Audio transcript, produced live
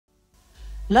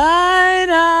Light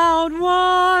out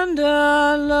wanderlust,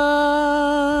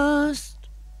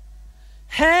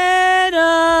 head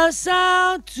us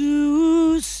out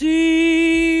to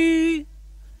sea.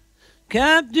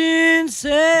 Captain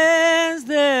says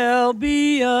there'll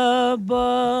be a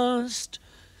bust.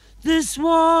 This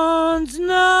one's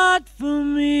not for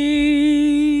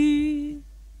me.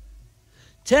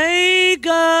 Take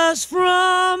us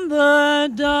from the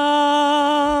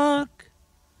dark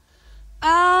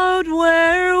out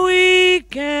where we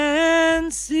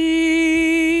can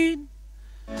see.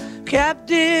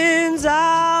 Captain's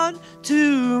out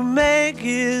to make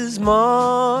his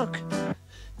mark.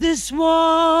 This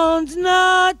one's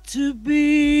not to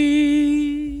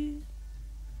be.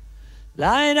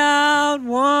 Light out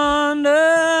wanderlust,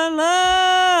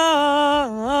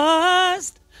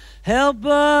 help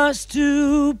us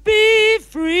to be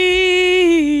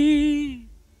free.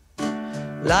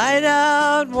 Light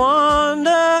out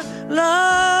wanderlust,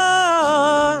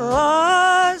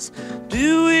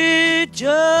 do it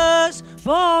just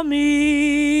for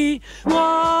me.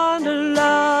 Wanderlust.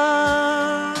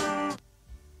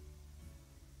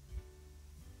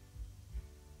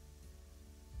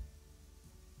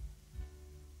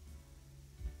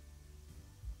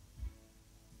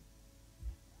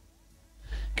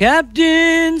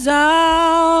 Captain's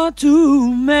out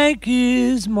to make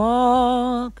his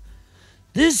mark.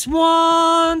 This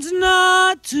one's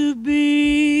not to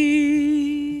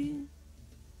be.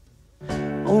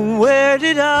 Oh, where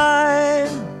did I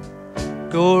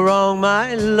go wrong,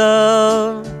 my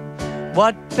love?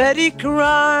 What petty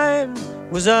crime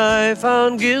was I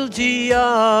found guilty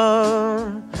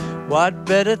of? What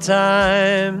better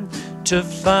time to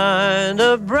find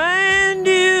a brand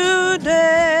new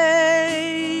day?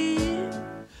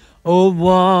 Oh,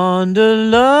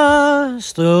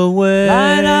 wanderlust away.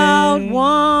 Light out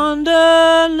wanderlust,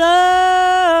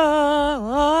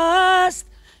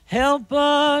 help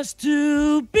us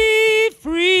to be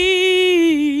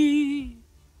free.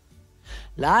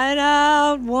 Light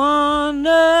out wanderlust,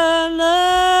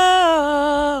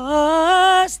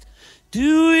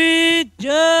 do it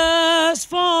just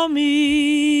for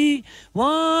me.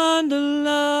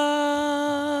 Wanderlust.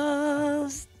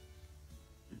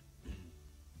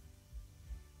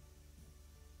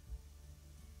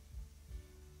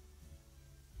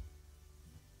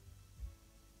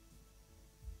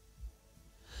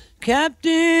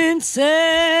 Captain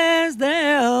says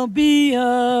there'll be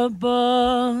a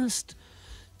bust.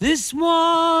 This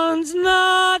one's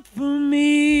not for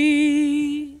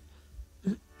me.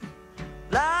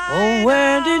 Oh,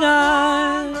 where did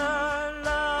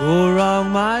I go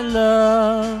wrong, my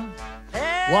love?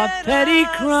 What petty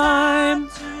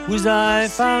crime was I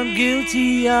found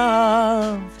guilty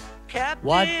of?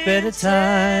 What better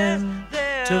time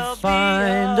to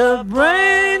find a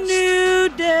brand new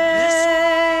day?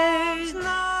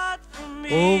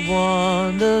 Oh,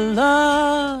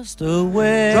 wanderlust away.